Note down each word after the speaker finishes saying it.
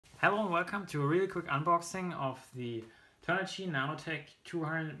Hello and welcome to a really quick unboxing of the Turnigy nano-tech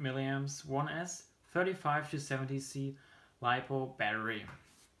 200mah 1S 35 to 70C LiPo battery.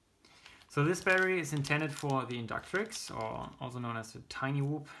 So this battery is intended for the Inductrix, or also known as the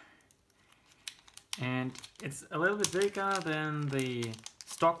TinyWhoop, and it's a little bit bigger than the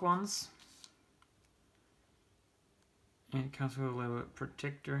stock ones. And it comes with a little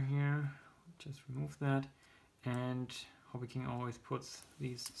protector here. Just remove that, and HobbyKing always puts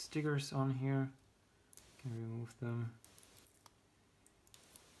these stickers on here. Can remove them.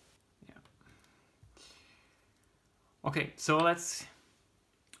 Yeah. Okay, so let's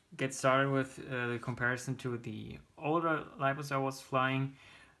get started with the comparison to the older LiPos I was flying.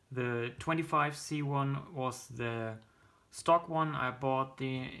 The 25C one was the stock one I bought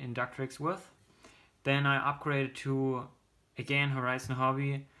the Inductrix with. Then I upgraded to, again, Horizon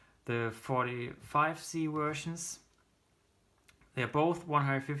Hobby, the 45C versions. They're both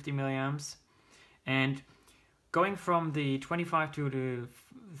 150 milliamps, and going from the 25 to the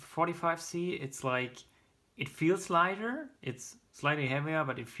 45C, it's like, it feels lighter, it's slightly heavier,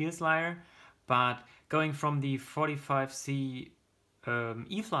 but it feels lighter. But going from the 45C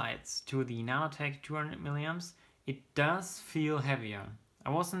E-flights to the nano-tech 200 milliamps, it does feel heavier. I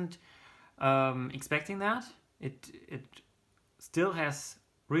wasn't expecting that. It still has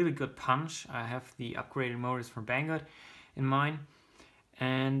really good punch. I have the upgraded motors from Banggood in mine,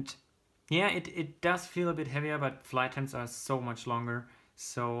 and yeah, it does feel a bit heavier, but flight times are so much longer,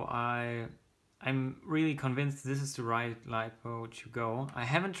 so I'm really convinced this is the right LiPo to go. I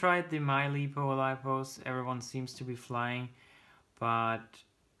haven't tried the My LiPo LiPos everyone seems to be flying, but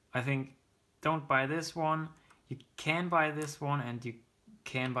I think don't buy this one. You can buy this one and you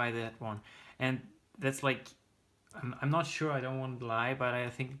can buy that one, and that's like, I'm not sure, I don't want to lie, but I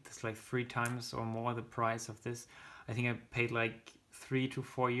think it's like 3 times or more the price of this. I think I paid like 3 to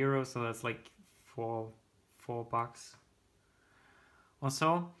 4 euros, so that's like $4 or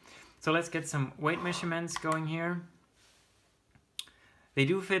so. So let's get some weight measurements going here. They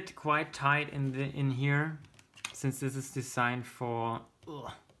do fit quite tight in here, since this is designed for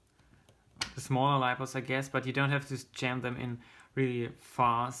the smaller LiPos, I guess, but you don't have to jam them in really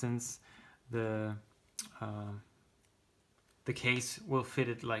far, since the case will fit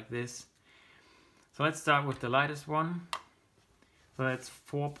it like this. So let's start with the lightest one. So that's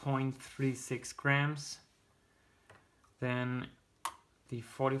 4.36 grams. Then the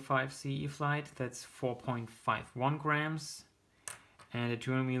 45C E-flight, that's 4.51 grams. And the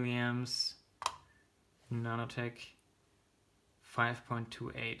 200 milliamps nano-tech,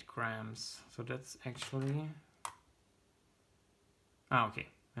 5.28 grams. So that's actually... okay.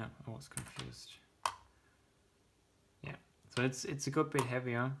 Yeah, I was confused. Yeah, so it's a good bit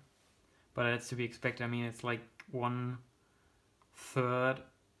heavier, but that's to be expected. I mean, it's like 1/3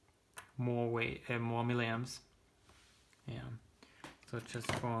 more weight, more milliamps. Yeah. So just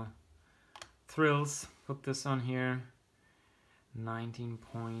for thrills, put this on here.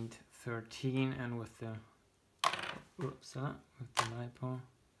 19.13, and with the with the LiPo,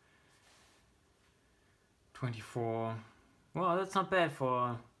 24. Well, that's not bad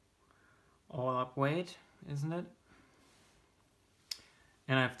for all up weight, isn't it?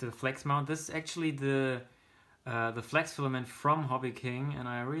 And I have the flex mount. This is actually the flex filament from HobbyKing, and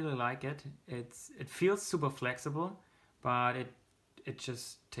I really like it. It feels super flexible, but it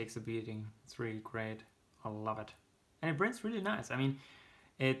just takes a beating. It's really great. I love it, and it prints really nice. I mean,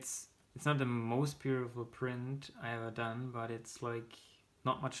 it's not the most beautiful print I ever done, but it's like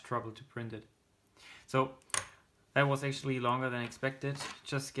not much trouble to print it. So that was actually longer than expected.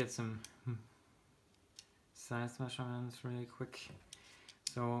 Just get some size measurements really quick.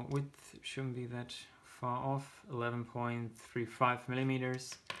 So width shouldn't be that far off, 11.35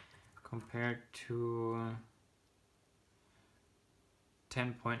 millimeters compared to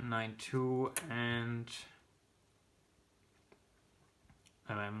 10.92 and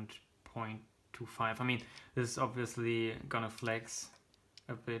 11.25. I mean, this is obviously gonna flex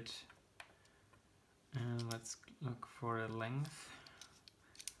a bit. And let's look for a length.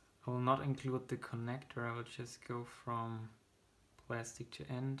 I will not include the connector, I will just go from plastic to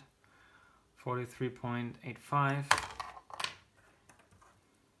end. 43.85.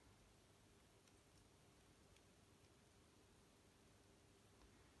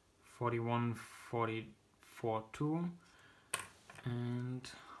 $41.44.2,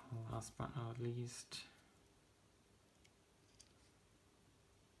 and last but not least,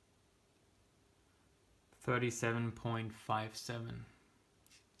 $37.57.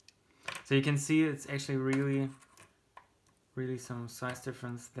 So you can see it's actually really some size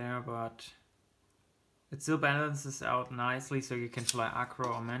difference there, but It still balances out nicely, so you can fly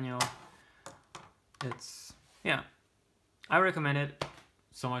acro or manual. It's, yeah, I recommend it.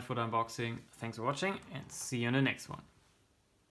 So much for the unboxing. Thanks for watching and see you in the next one.